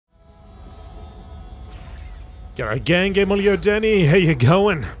G'day gang, GameolioDan, how you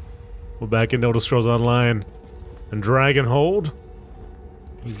going? We're back in Elder Scrolls Online and Dragonhold.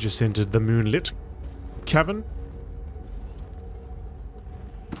 We've just entered the Moonlit Cavern.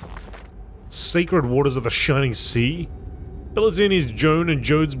 Sacred waters of the Shining Sea. Pellitine is Joan and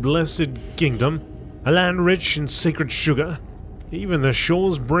Jode's blessed kingdom, a land rich in sacred sugar. Even the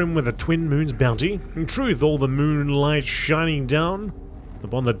shores brim with a twin moon's bounty. In truth, all the moonlight shining down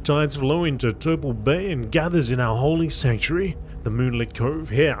upon the tides flow into Turple Bay and gathers in our holy sanctuary, the Moonlit Cove.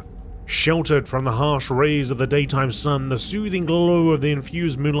 Here, sheltered from the harsh rays of the daytime sun, the soothing glow of the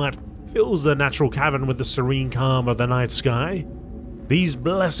infused moonlight fills the natural cavern with the serene calm of the night sky. These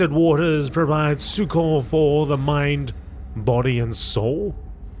blessed waters provide succor for the mind, body and soul.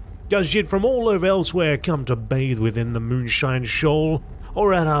 Does yet from all over Elsweyr come to bathe within the moonshine shoal,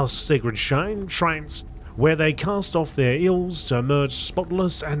 or at our sacred shrines, where they cast off their ills to emerge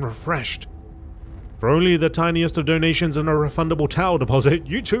spotless and refreshed. For only the tiniest of donations and a refundable towel deposit,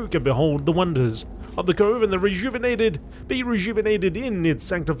 you too can behold the wonders of the cove and be rejuvenated in its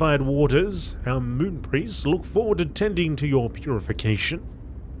sanctified waters. Our moon priests look forward to tending to your purification.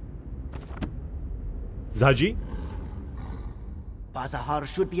 Zaji? Bazahar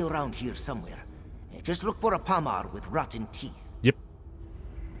should be around here somewhere. Just look for a Pamar with rotten teeth. Yep.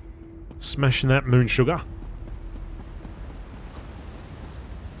 Smashing that moon sugar.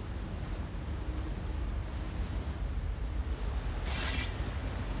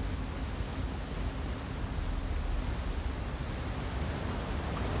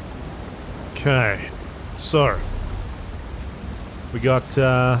 Okay, so we got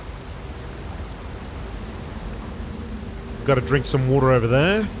to drink some water over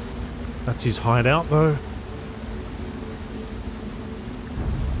there. That's his hideout, though.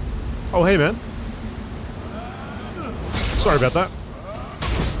 Oh, hey, man. Sorry about that.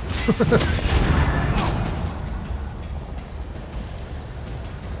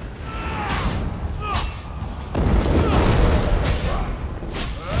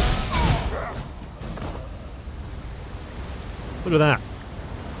 Look at that.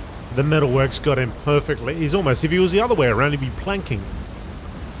 The metalwork's got him perfectly. He's almost, if he was the other way around, he'd be planking.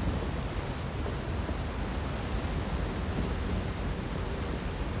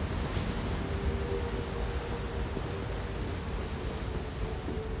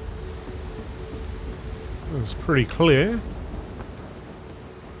 It's pretty clear.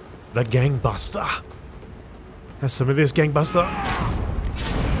 The gangbuster. Have some of this, gangbuster.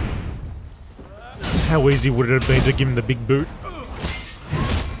 How easy would it have been to give him the big boot?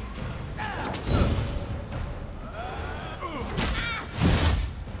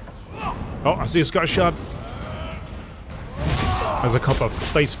 Oh, I see a sky shard. Has a copper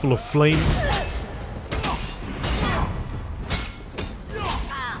face full of flame.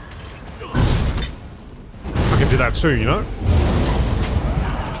 I can do that too, you know?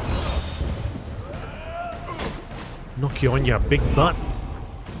 Knock you on your big butt.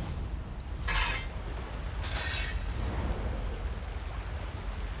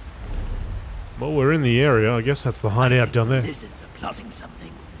 Well, we're in the area. I guess that's the hideout down there. Lizards are plotting something.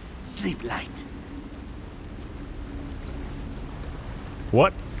 Sleep light.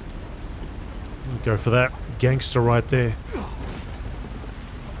 What? Go for that gangster right there.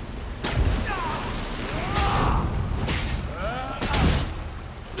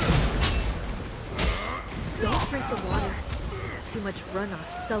 Don't drink the water. Too much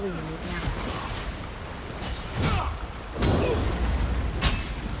runoff sullying you down.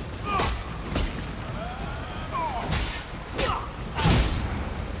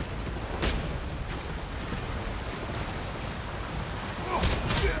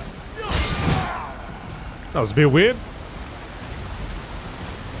 That was a bit weird.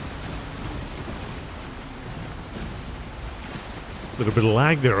 Little bit of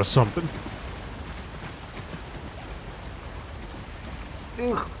lag there or something.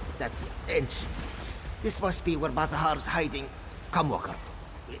 Ugh, that's edge. This must be where Bazahar's hiding. Come, Walker.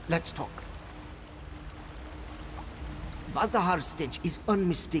 Let's talk. Bazahar's stench is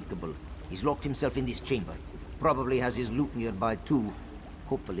unmistakable. He's locked himself in this chamber. Probably has his loot nearby too.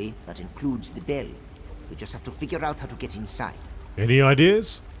 Hopefully that includes the bell. We just have to figure out how to get inside. Any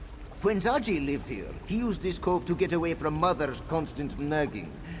ideas? When Zaji lived here, he used this cove to get away from Mother's constant nagging.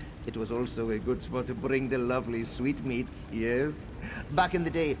 It was also a good spot to bring the lovely sweetmeats, yes? Back in the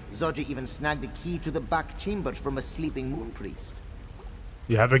day, Zaji even snagged the key to the back chambers from a sleeping moon priest.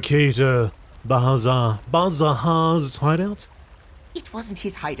 You have a key to Bazahar's hideout? It wasn't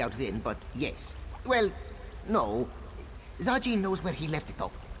his hideout then, but yes. Well, no. Zaji knows where he left it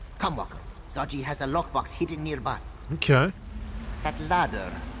though. Come, Walker. Zaji has a lockbox hidden nearby. Okay. That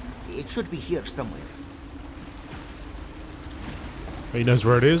ladder, it should be here somewhere. He knows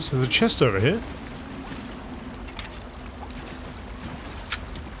where it is. There's a chest over here.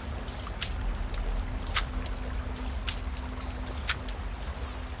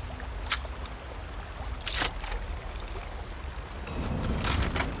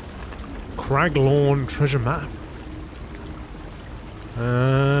 Craglawn treasure map.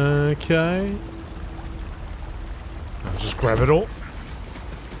 Okay. I'll just grab it all.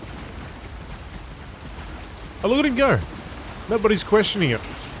 Oh, look at him go. Nobody's questioning it.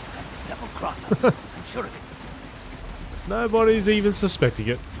 Double cross us. I'm sure of it. Nobody's even suspecting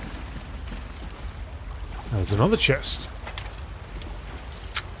it. There's another chest.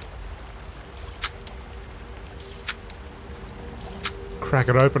 Crack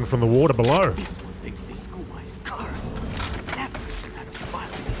it open from the water below. This one thinks this skooma is cursed. Never should have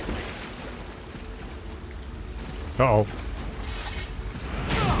defiled this place. Uh-oh.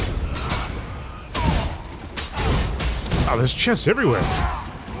 Oh, there's chests everywhere.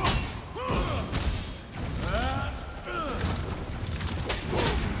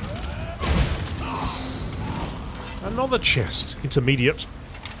 Another chest. Intermediate.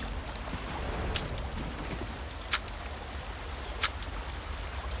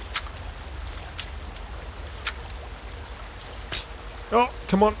 Oh,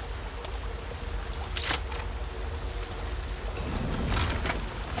 come on.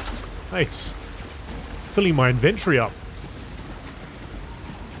 Hey, it's filling my inventory up.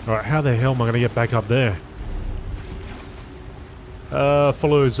 Alright, how the hell am I going to get back up there?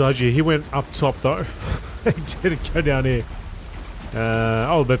 Follow Zaji. He went up top though. He didn't go down here.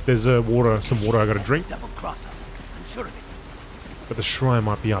 Oh, but there's some water I got to drink. Double cross us. I'm sure of it. But the shrine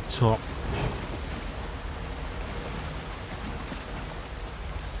might be up top.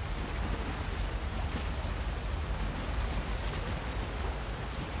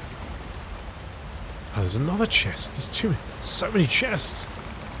 Oh, there's another chest. There's so many chests.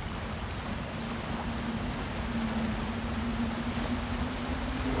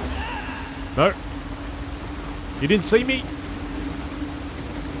 No. You didn't see me?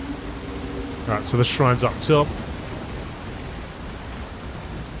 Alright, so the shrine's up top.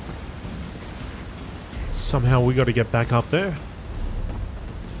 Somehow we got to get back up there.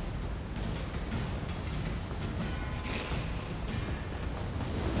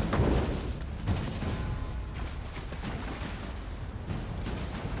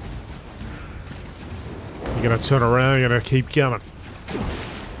 You're going to turn around, you're going to keep going.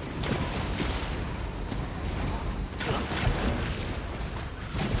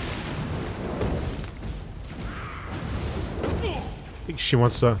 I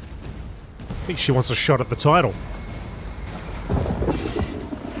think she wants a shot at the title.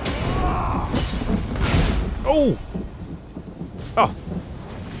 Oh! Oh!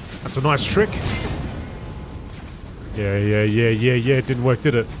 That's a nice trick. Yeah. It didn't work,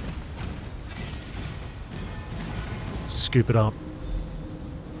 did it? Scoop it up.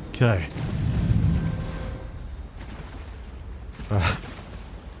 Okay.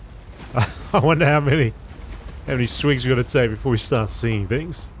 I wonder how many swigs we got to take before we start seeing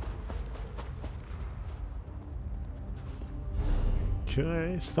things.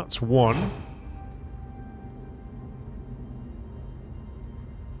 Okay, so that's one.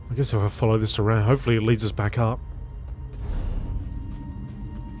 I guess if I follow this around, hopefully it leads us back up.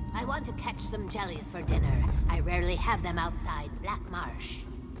 I want to catch some jellies for dinner. I rarely have them outside Black Marsh.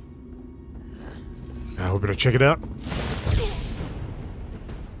 We better check it out.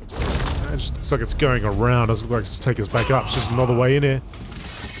 It just looks like it's going around. Doesn't look like it's take us back up. It's just another way in here.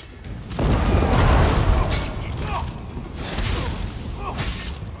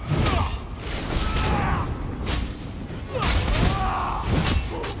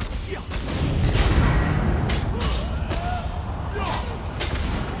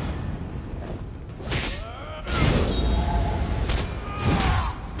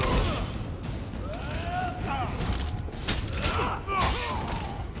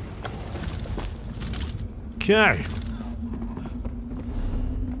 Okay.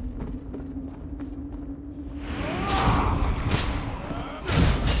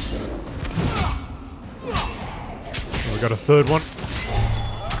 We got a third one.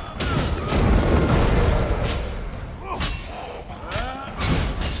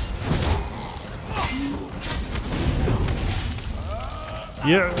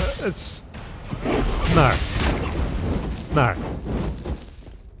 Yeah, it's... No. No.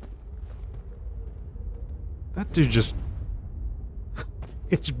 That dude just...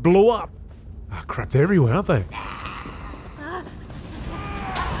 it just blew up. Oh crap, they're everywhere, aren't they?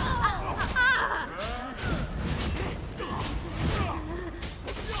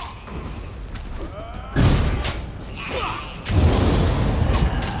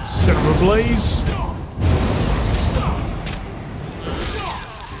 please.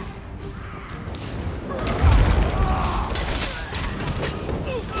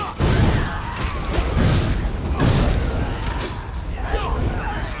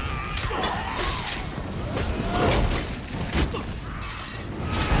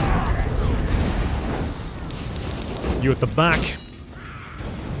 You at the back.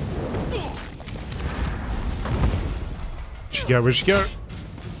 Where'd she go? Where'd she go?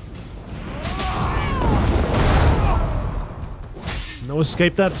 No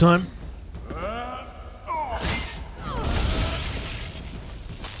escape that time.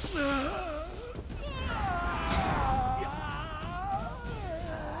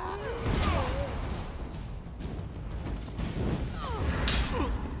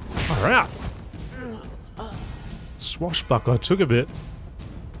 Far out. Swashbuckler took a bit.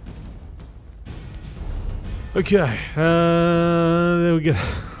 Okay, there we go.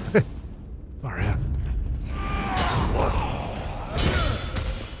 Far out.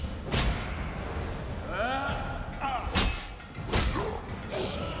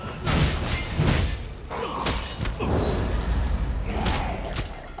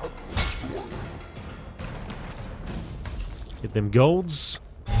 Get them golds.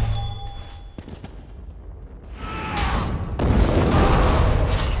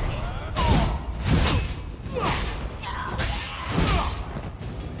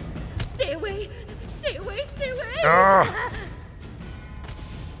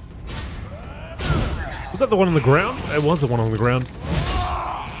 Was that the one on the ground? It was the one on the ground.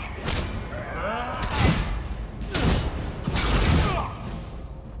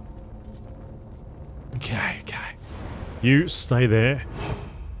 Okay, okay. You stay there.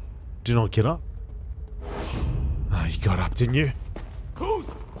 Do not get up. Oh, you got up, didn't you? Who's?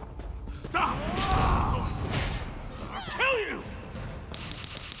 Stop! I'll kill you!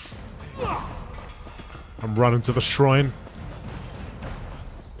 I'm running to the shrine.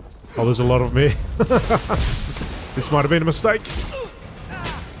 Oh, there's a lot of me. This might have been a mistake.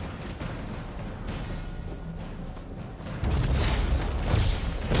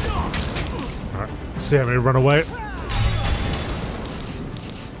 Alright, let's see how many run away.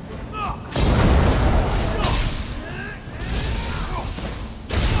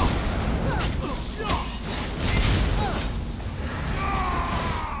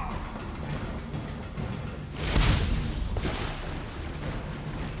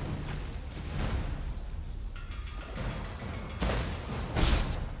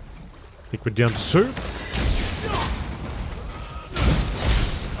 I think we're down to 2.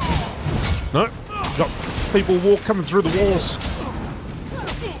 No, got people coming through the walls.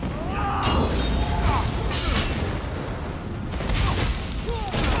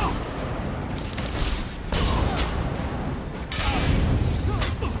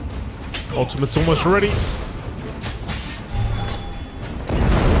 Ultimate's almost ready.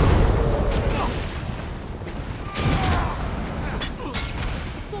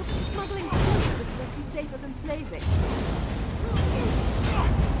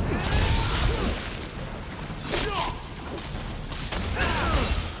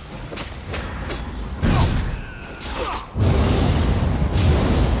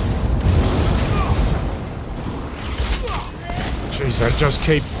 Jeez, they just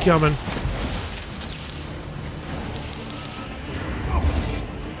keep coming.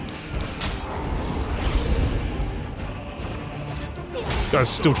 This guy's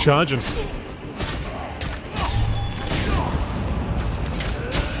still charging.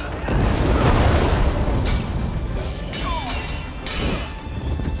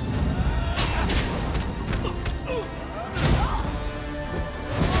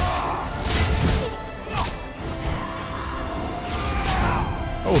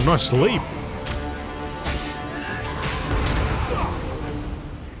 Oh, nice leap.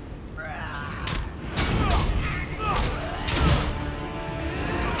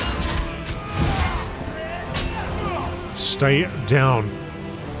 Stay down.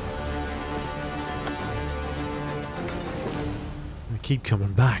 They keep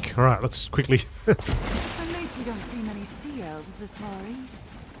coming back. All right, let's quickly At least we don't see many sea elves this far east.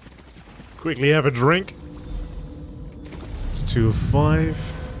 quickly have a drink. It's 2 of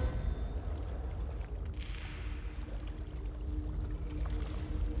 5.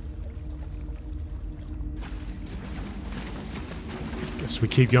 Guess we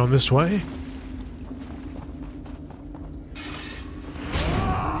keep going this way.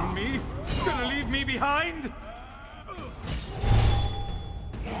 Me? Gonna leave me behind?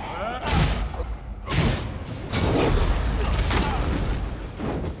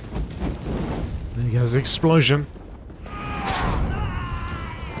 There goes the explosion.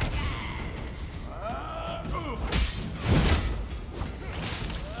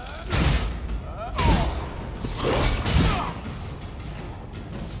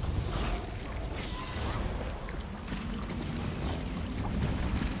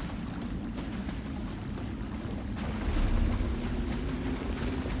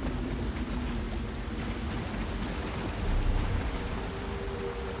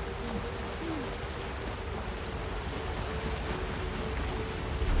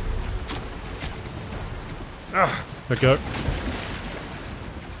 Ah, there we go.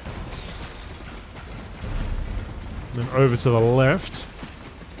 Then over to the left.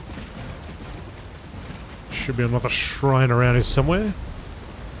 Should be another shrine around here somewhere.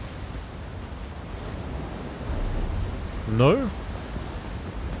 No?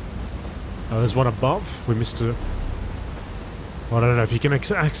 Oh, there's one above. We missed it. Well, I don't know if you can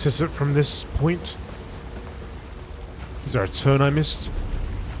access it from this point. Is there a turn I missed?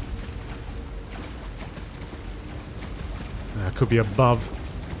 Could be above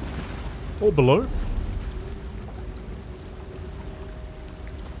or below.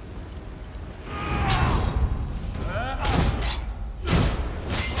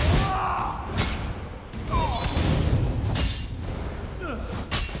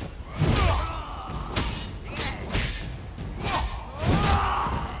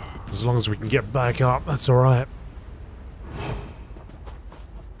 As long as we can get back up, that's alright.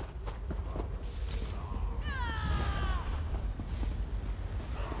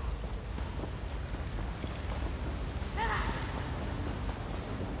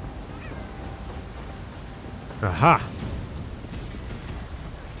 Aha!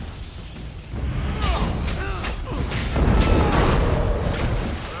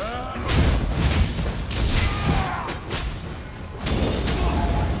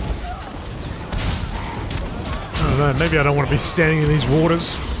 I don't know, maybe I don't want to be standing in these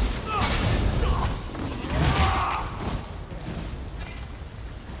waters.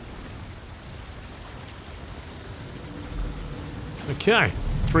 Okay,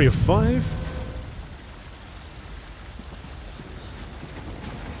 3 of 5.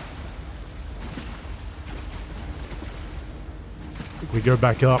 We go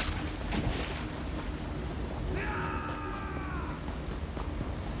back up.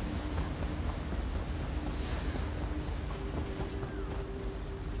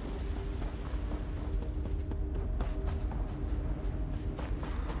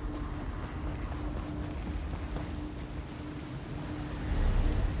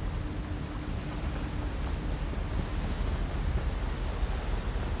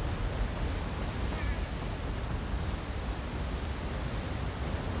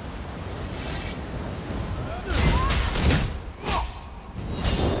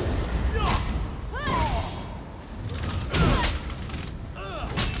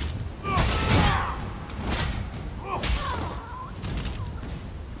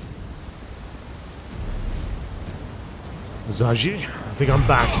 Zaji, I think I'm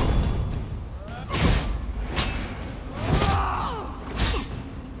back.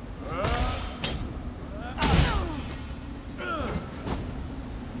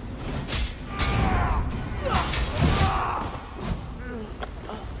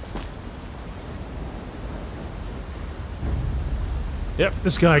 Yep,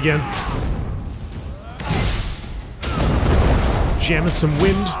 this guy again. Jamming some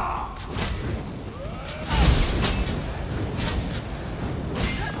wind.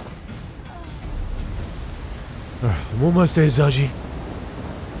 I'm almost there, Zaji.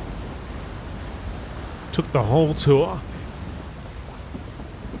 Took the whole tour.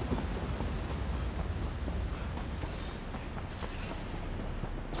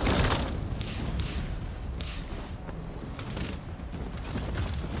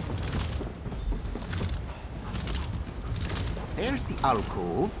 There's the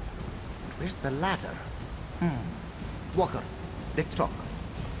alcove. Where's the ladder? Walker, let's talk.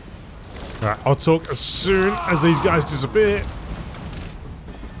 Alright, I'll talk as soon as these guys disappear.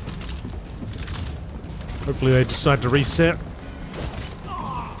 Hopefully they decide to reset.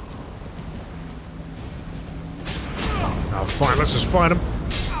 Oh, fine, let's just fight them.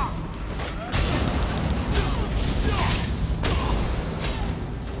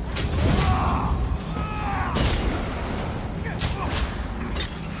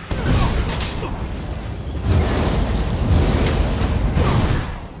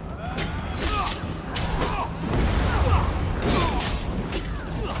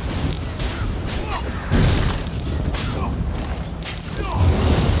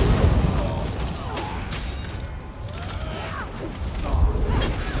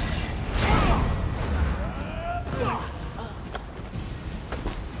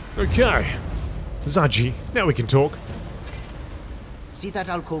 Okay. Zaji, now we can talk. See that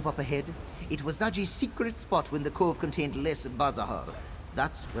alcove up ahead? It was Zaji's secret spot when the cove contained less Bazahar.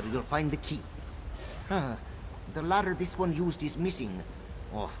 That's where you'll find the key. The ladder this one used is missing.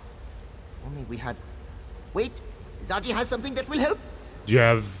 Oh, if only we had... Wait, Zaji has something that will help. Do you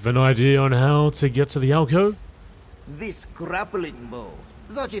have an idea on how to get to the alcove? This grappling bow.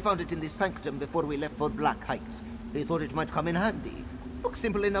 Zaji found it in the sanctum before we left for Black Heights. They thought it might come in handy. Looks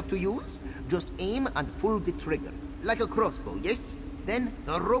simple enough to use. Just aim and pull the trigger. Like a crossbow, yes? Then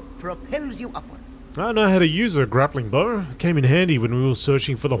the rope propels you upward. I know how to use a grappling bow. It came in handy when we were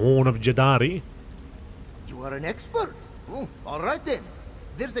searching for the Horn of Jadari. You are an expert. Oh, alright then.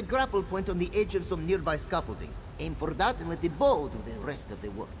 There's a grapple point on the edge of some nearby scaffolding. Aim for that and let the bow do the rest of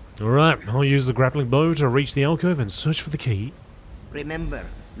the work. Alright, I'll use the grappling bow to reach the alcove and search for the key. Remember,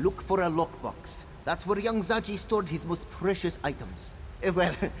 look for a lockbox. That's where young Zaji stored his most precious items.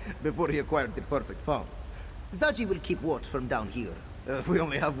 Well, before he acquired the perfect palms. Zaji will keep watch from down here. We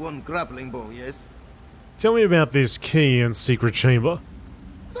only have one grappling bow, yes? Tell me about this key and secret chamber.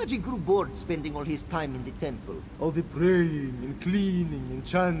 Zaji grew bored spending all his time in the temple. All the praying and cleaning and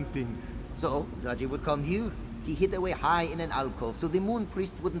chanting. So, Zaji would come here. He hid away high in an alcove so the moon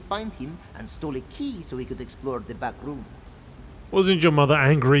priest wouldn't find him, and stole a key so he could explore the back rooms. Wasn't your mother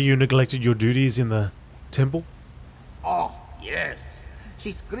angry you neglected your duties in the temple? Oh, yes.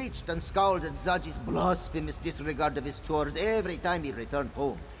 She screeched and scowled at Zaji's blasphemous disregard of his chores every time he returned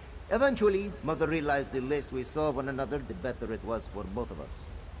home. Eventually, Mother realized the less we saw of one another, the better it was for both of us.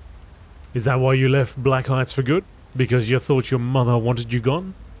 Is that why you left Black Heights for good? Because you thought your mother wanted you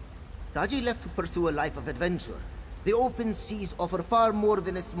gone? Zaji left to pursue a life of adventure. The open seas offer far more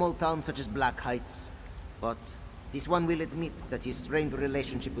than a small town such as Black Heights. But this one will admit that his strained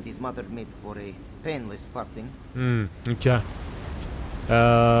relationship with his mother made for a painless parting. Okay.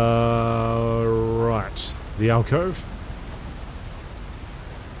 Right. The alcove.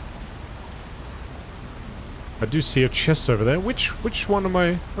 I do see a chest over there. Which one am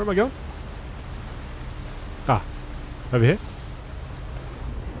I... Where am I going? Ah. Over here.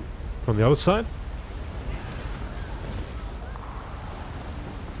 From the other side.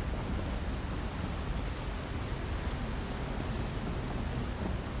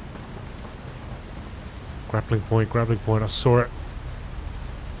 Grappling point, I saw it.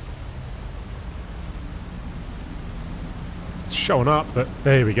 It's showing up, but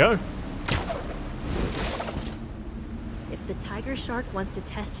there we go. If the tiger shark wants to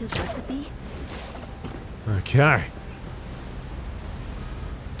test his recipe... Okay.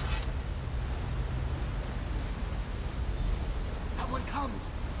 Someone comes!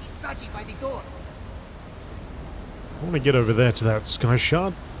 It's Zaji by the door! I want to get over there to that sky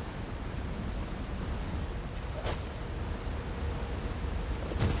shard.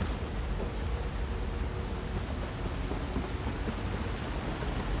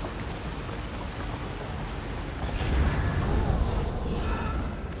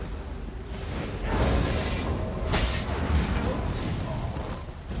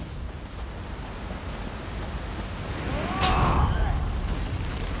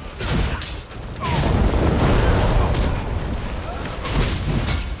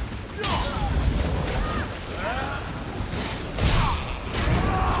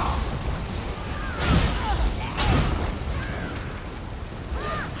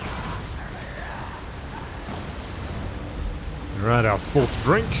 Right, our fourth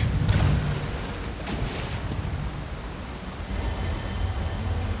drink.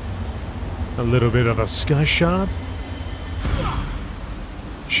 A little bit of a sky shard.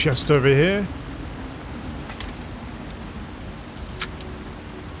 Chest over here.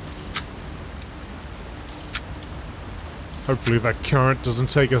 Hopefully that current doesn't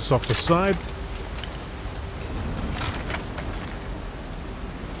take us off the side.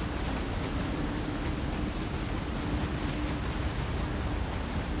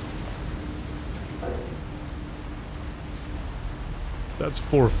 That's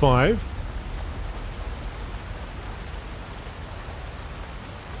 4 or 5.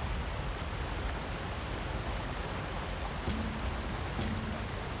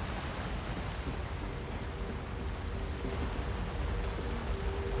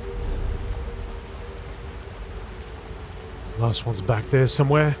 Last one's back there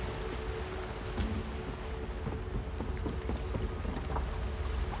somewhere.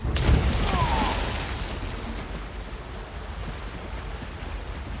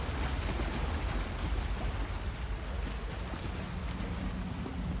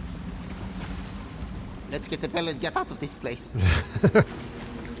 Let's get the bell and get out of this place.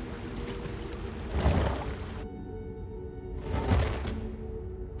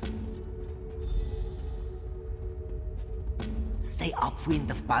 Stay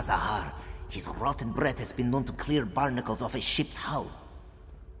upwind of Bazahar. His rotten breath has been known to clear barnacles off a ship's hull.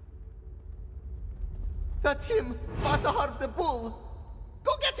 That's him! Bazahar the Bull!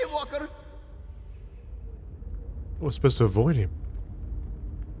 Go get him, Walker! We're supposed to avoid him.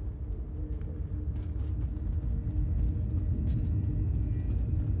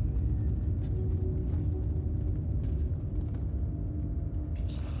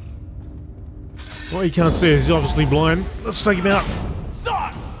 Well, you can't see, he's obviously blind. Let's take him out.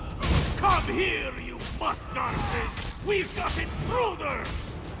 Son! Come here, you mustards! We've got intruders!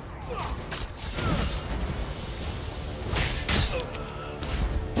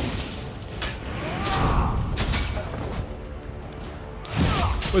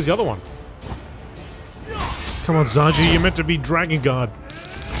 Where's the other one? Come on, Zaji, you're meant to be Dragon Guard.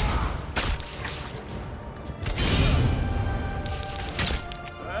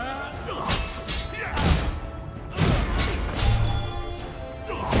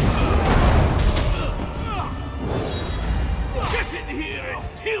 Get in here and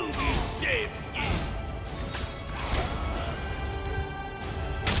kill these shave skins!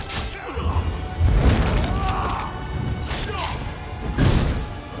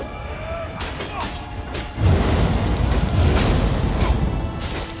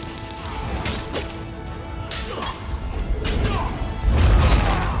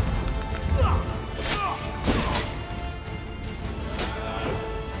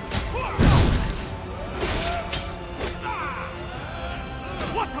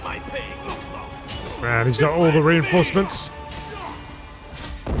 What am I paying you for? Man, he's got all the reinforcements.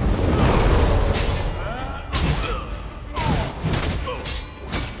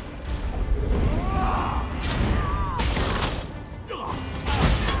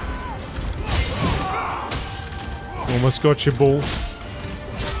 Almost got your ball.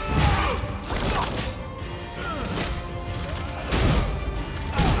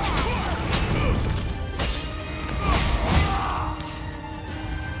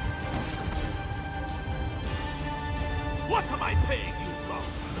 What am I paying you for?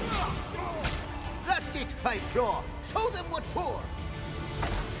 That's it, Five Claw. Show them what for.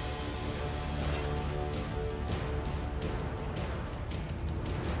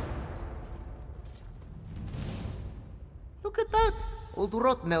 Look at that. Old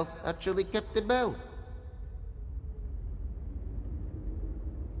Rotmouth actually kept the bell.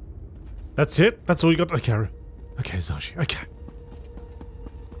 That's it? That's all you got? Okay. Okay, Zaji. Okay.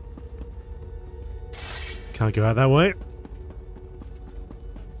 Can't go out that way.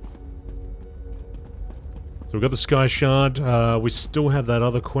 So we've got the Sky Shard. We still have that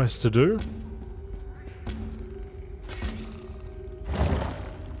other quest to do.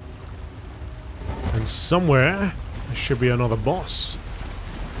 And somewhere, there should be another boss.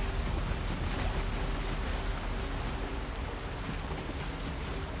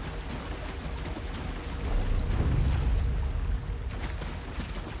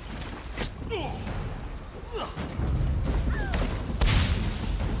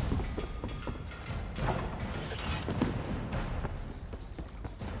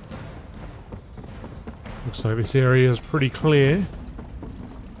 Looks like this area is pretty clear.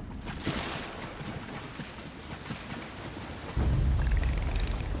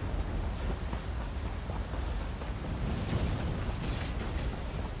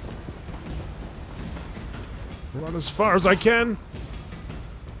 Run as far as I can.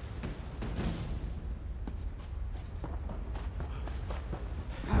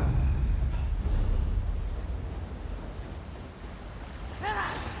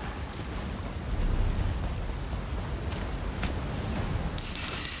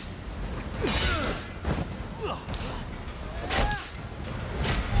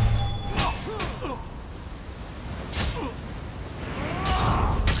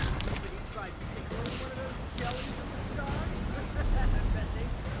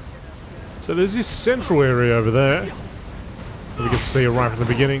 So there's this central area over there that we can see right from the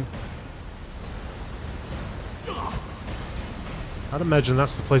beginning. I'd imagine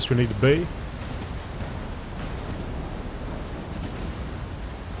that's the place we need to be.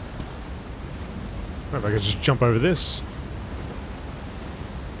 Maybe I could just jump over this.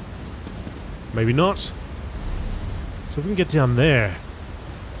 Maybe not. So if we can get down there.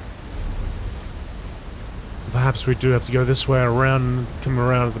 Perhaps we do have to go this way around, come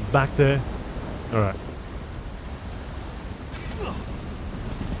around at the back there. Alright.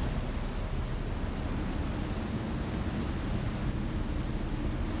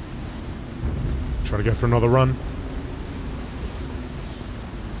 Try to go for another run.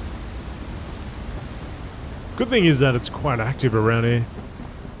 Good thing is that it's quite active around here.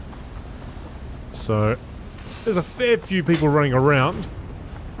 So, there's a fair few people running around.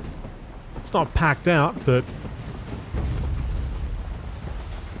 It's not packed out, but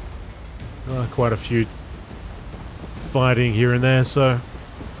quite a few fighting here and there, so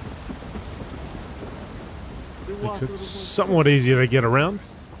makes it somewhat easier to get around.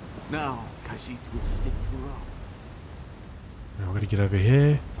 Now, Khajiit will stick to row. Now we're gonna get over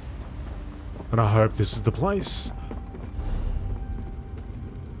here, and I hope this is the place.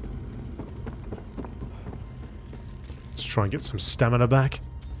 try and get some stamina back.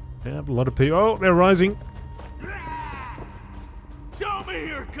 Yeah, a lot of people. Oh, they're rising. Show me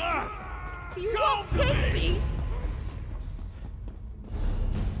your curse! You won't take me!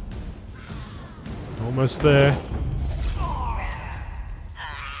 Almost there.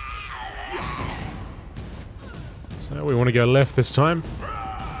 So we want to go left this time.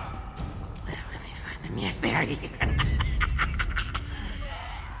 Yes, they are here.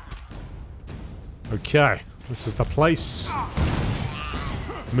 Okay, this is the place.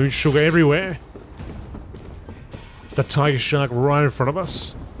 Moon sugar everywhere. The tiger shark right in front of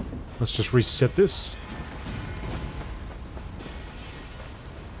us. Let's just reset this.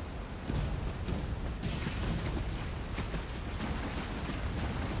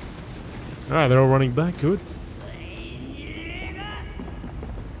 Alright, they're all running back, good.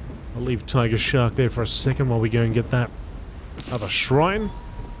 I'll leave Tiger Shark there for a second while we go and get that other shrine.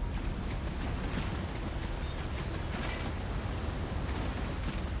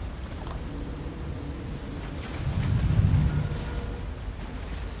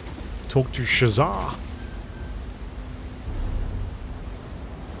 Talk to Shazar.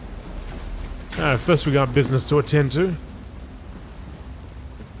 Alright, first we got business to attend to.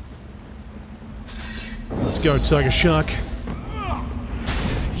 Let's go, Tiger Shark.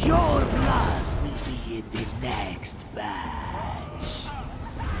 Your blood will be in the next batch.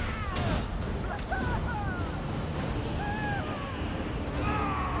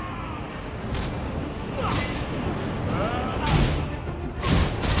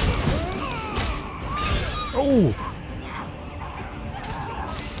 Oh!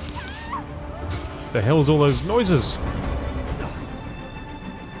 The hell's all those noises?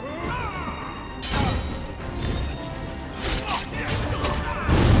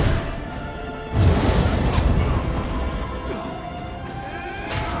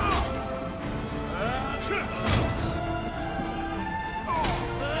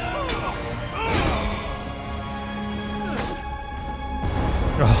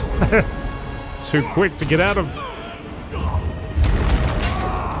 Too quick to get out of.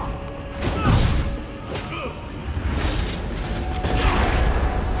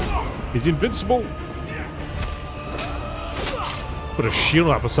 He's invincible. Put a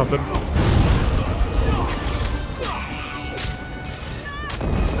shield up or something.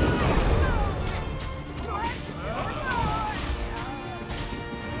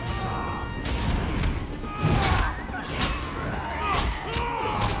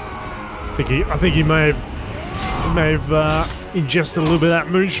 I think he may have ingested a little bit of that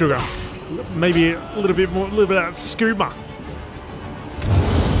moon sugar, maybe a little bit more, a little bit of that scuba.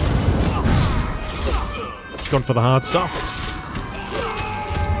 It's gone for the hard stuff.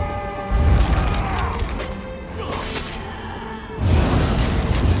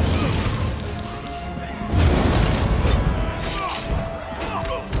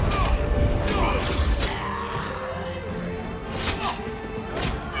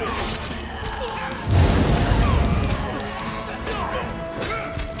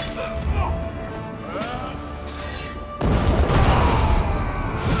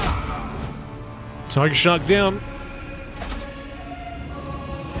 Tiger Shark down.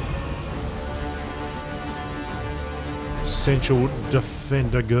 Senchal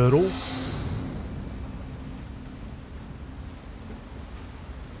Defender Girdle.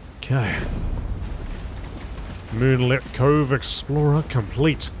 Okay. Moonlit Cove Explorer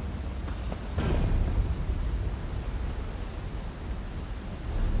complete.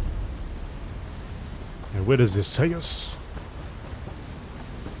 Now where does this take us?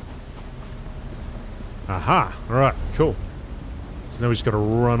 Aha! Alright, cool. So now we just gotta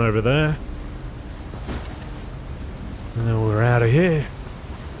run over there. And then we're out of here.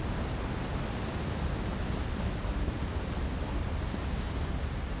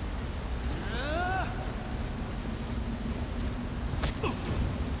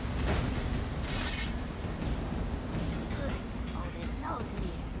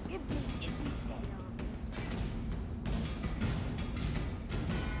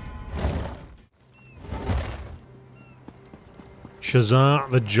 Shazar,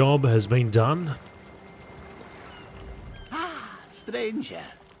 the job has been done. Stranger,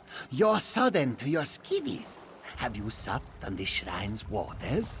 you're sudden to your skivvies. Have you supped on the shrine's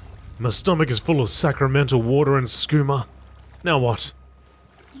waters? My stomach is full of sacramental water and skooma. Now what?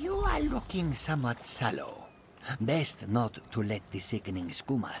 You are looking somewhat sallow. Best not to let the sickening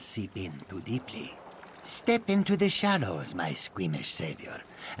skooma seep in too deeply. Step into the shadows, my squeamish savior,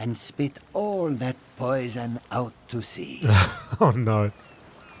 and spit all that poison out to sea. Oh no.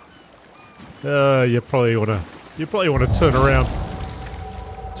 You probably wanna turn around.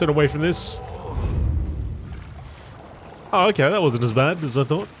 Turn away from this. Oh, okay, that wasn't as bad as I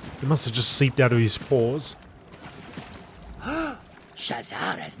thought. It must have just seeped out of his pores.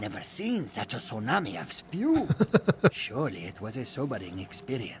 Shazar has never seen such a tsunami of spew. Surely it was a sobering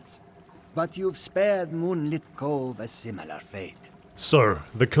experience. But you've spared Moonlit Cove a similar fate. So,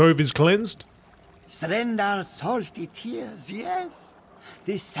 the cove is cleansed? Srendar's salty tears, yes.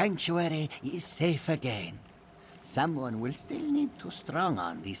 This sanctuary is safe again. Someone will still need to strong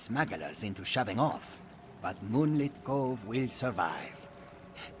on these smugglers into shoving off, but Moonlit Cove will survive.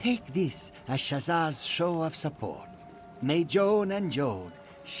 Take this as Shazar's show of support. May Joan and Jode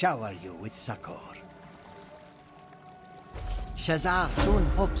shower you with succor. Shazar soon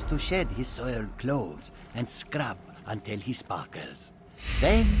hopes to shed his soiled clothes and scrub until he sparkles.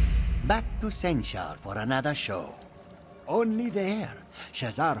 Then, back to Senchal for another show. Only there,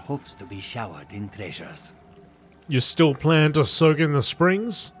 Shazar hopes to be showered in treasures. You still plan to soak in the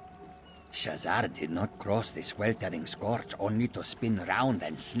springs? Shazar did not cross the sweltering scorch only to spin round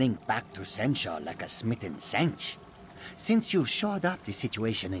and slink back to Senchal like a smitten Sench. Since you've shored up the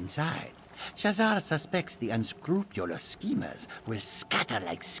situation inside, Shazar suspects the unscrupulous schemers will scatter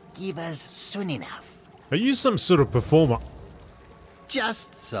like skeevers soon enough. Are you some sort of performer?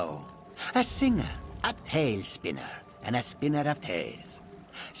 Just so. A singer, a tale spinner, and a spinner of tales.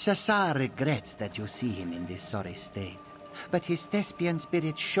 Shazar regrets that you see him in this sorry state, but his thespian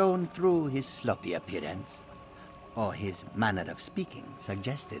spirit shone through his sloppy appearance. Or his manner of speaking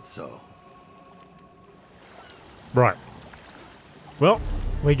suggested so. Right. Well,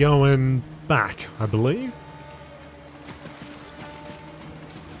 we're going back, I believe.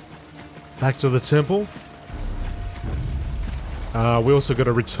 Back to the temple. We also got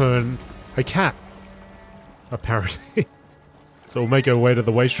to return a cat, apparently. So we'll make our way to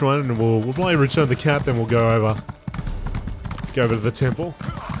the waste shrine and we'll probably return the cat, then we'll go over to the temple.